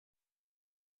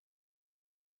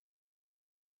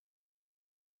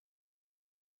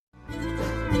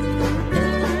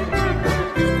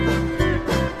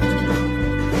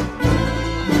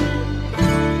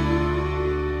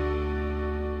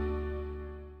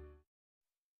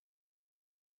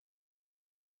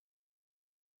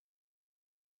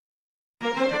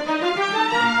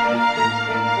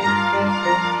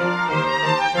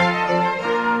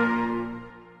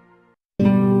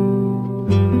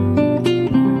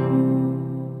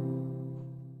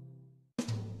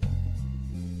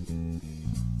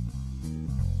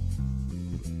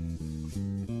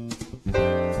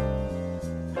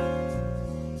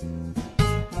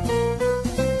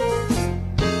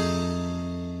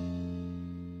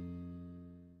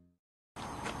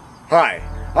Hi,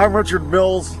 I'm Richard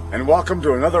Mills, and welcome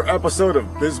to another episode of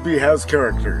Bisbee Has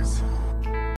Characters.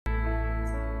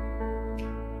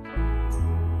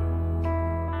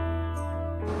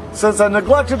 Since I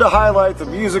neglected to highlight the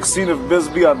music scene of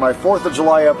Bisbee on my 4th of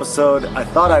July episode, I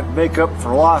thought I'd make up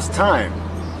for lost time.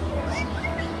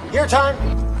 Your time!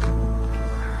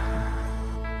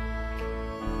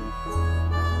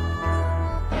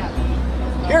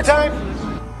 Your time!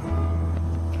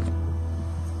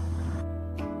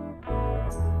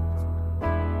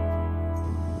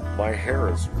 My hair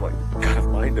is like got a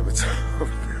mind of its own.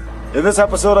 In this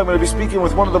episode, I'm going to be speaking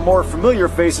with one of the more familiar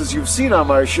faces you've seen on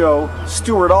my show,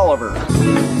 Stuart Oliver.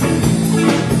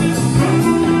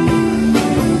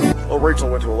 Well, Rachel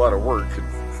went to a lot of work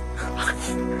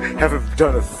and haven't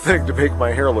done a thing to make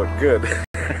my hair look good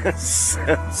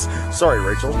since. Sorry,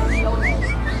 Rachel.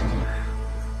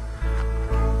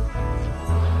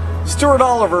 Stuart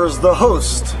Oliver is the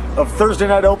host of Thursday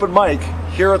Night Open Mic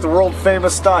here at the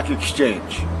world-famous Stock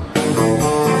Exchange.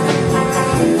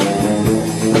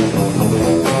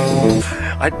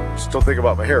 I still think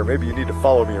about my hair. Maybe you need to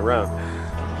follow me around.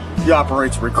 He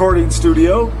operates a recording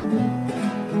studio.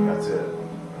 That's it.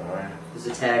 All right. There's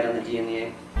a tag on the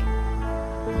DMEA.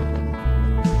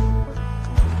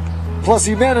 Plus,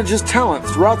 he manages talent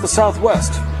throughout the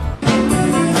Southwest.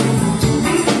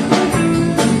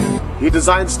 He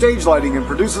designs stage lighting and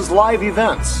produces live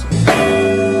events.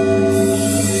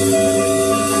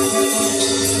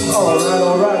 All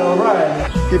right.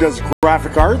 He does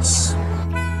graphic arts.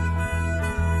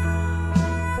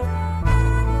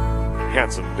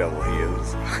 Handsome devil he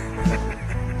is.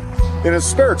 In his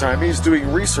spare time, he's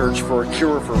doing research for a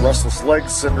cure for restless leg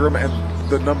syndrome and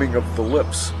the numbing of the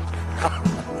lips.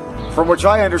 From which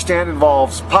I understand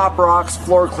involves pop rocks,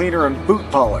 floor cleaner, and boot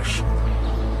polish.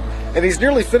 And he's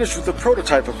nearly finished with the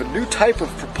prototype of a new type of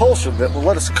propulsion that will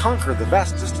let us conquer the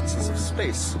vast distances of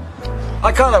space.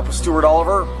 I caught up with Stuart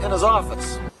Oliver in his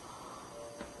office.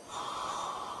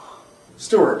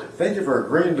 Stuart, thank you for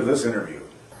agreeing to this interview.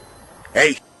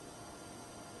 Hey.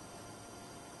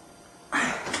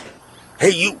 Hey,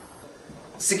 you.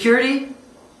 Security?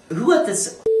 Who let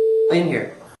this in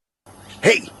here?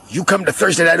 Hey, you come to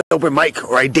Thursday Night Open Mic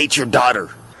or I date your daughter.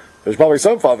 There's probably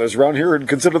some fathers around here who'd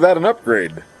consider that an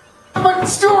upgrade. But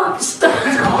Stuart, you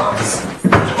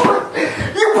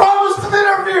promised an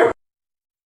interview!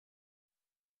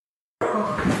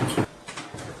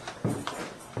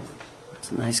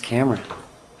 It's a nice camera.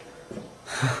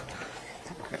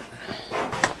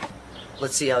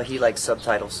 Let's see how he likes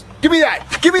subtitles. Give me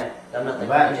that! Give me... I'm not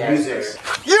like music.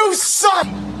 You suck!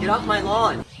 Get off my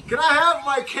lawn! Can I have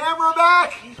my camera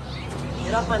back?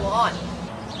 Get off my lawn!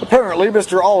 Apparently,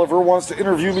 Mr. Oliver wants to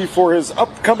interview me for his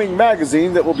upcoming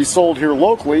magazine that will be sold here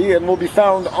locally and will be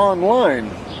found online.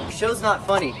 The show's not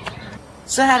funny.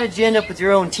 So how did you end up with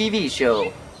your own TV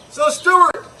show? So,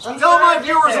 Stuart, tell my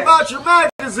viewers about your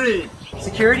magazine.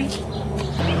 Security?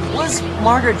 Was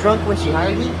Margaret drunk when she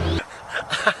hired you?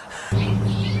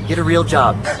 Get a real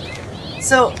job.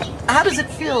 So, how does it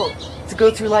feel to go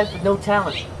through life with no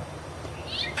talent?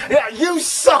 Yeah, you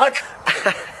suck!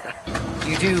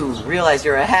 You do realize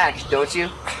you're a hack, don't you?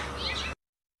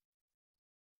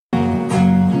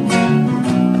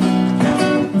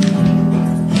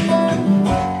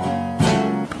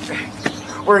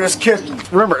 We're just kidding.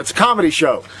 Remember, it's a comedy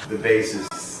show. The bass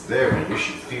is there, and you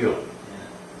should feel it.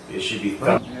 It should be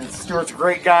thumped. Stuart's a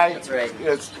great guy. That's right.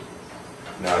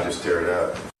 Now just tear it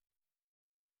out.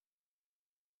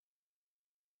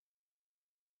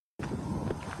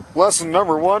 Lesson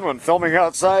number 1 when filming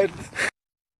outside.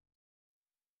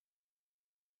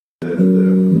 The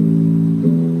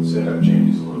setup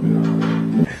changes a little bit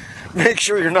on it. Make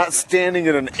sure you're not standing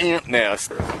in an ant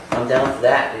nest. I'm down for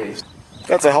that, dude.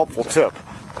 That's a helpful tip.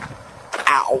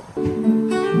 Ow.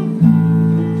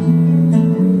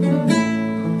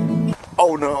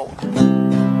 Oh no.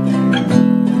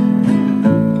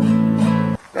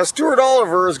 Now, Stuart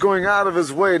Oliver is going out of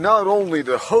his way not only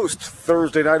to host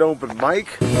Thursday Night Open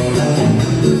Mic,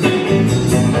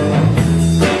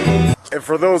 and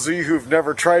for those of you who've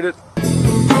never tried it,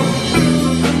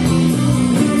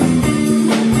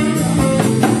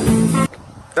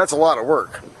 that's a lot of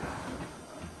work.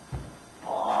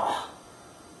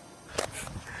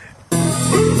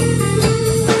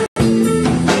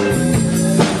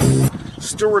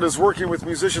 Stuart is working with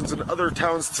musicians in other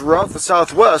towns throughout the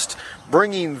Southwest,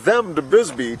 bringing them to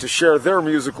Bisbee to share their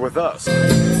music with us.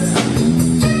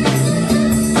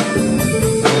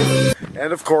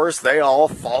 And of course, they all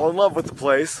fall in love with the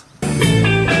place.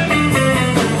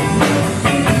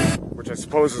 Which I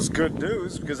suppose is good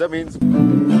news, because that means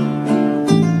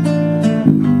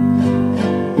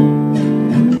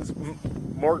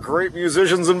great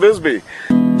musicians in Bisbee.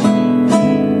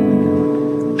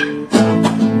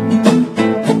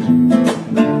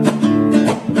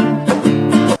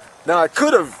 Now I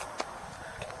could have...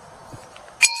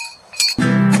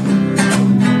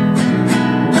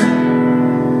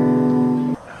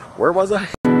 Where was I?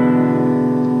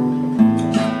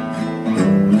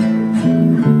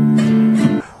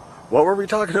 What were we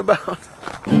talking about?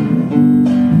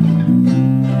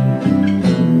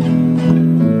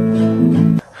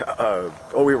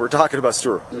 Oh, we were talking about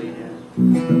Stuart.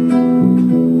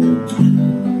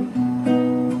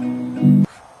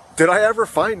 Did I ever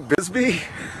find Bisbee?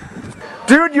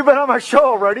 Dude, you've been on my show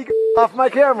already. Get off my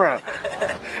camera.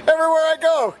 Everywhere I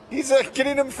go, he's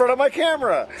getting in front of my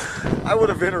camera. I would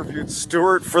have interviewed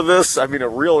Stuart for this. I mean, a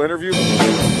real interview.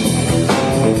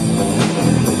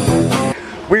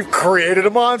 We've created a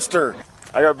monster.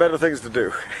 I got better things to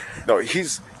do. No,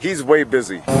 he's way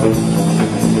busy.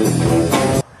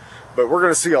 But we're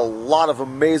gonna see a lot of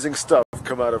amazing stuff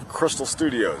come out of Crystal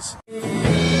Studios.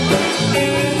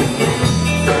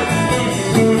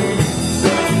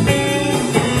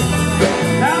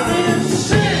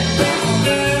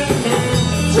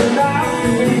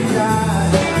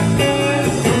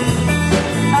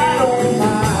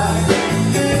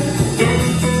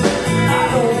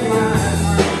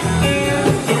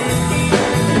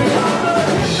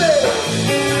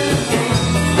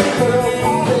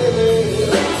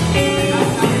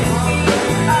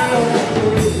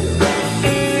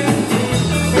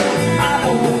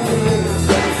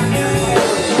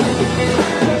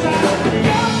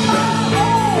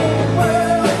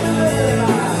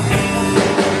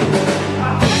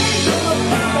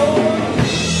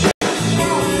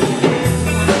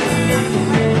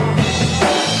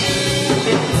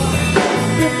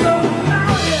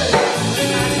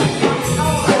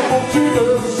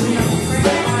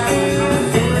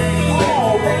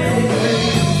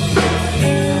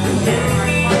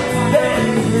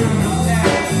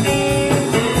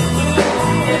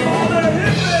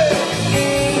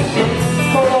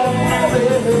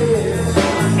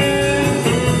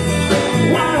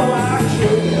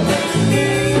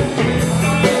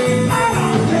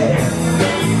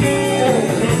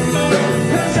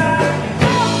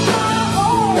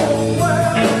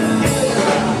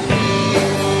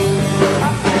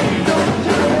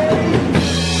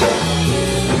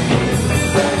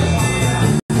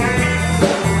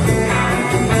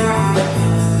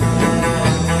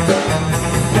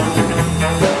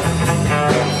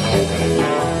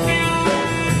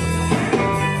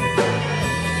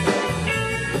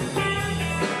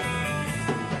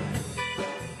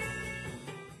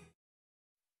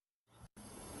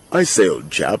 I say, old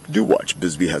chap, do watch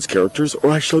Bisbee has characters, or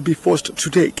I shall be forced to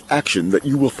take action that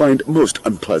you will find most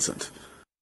unpleasant.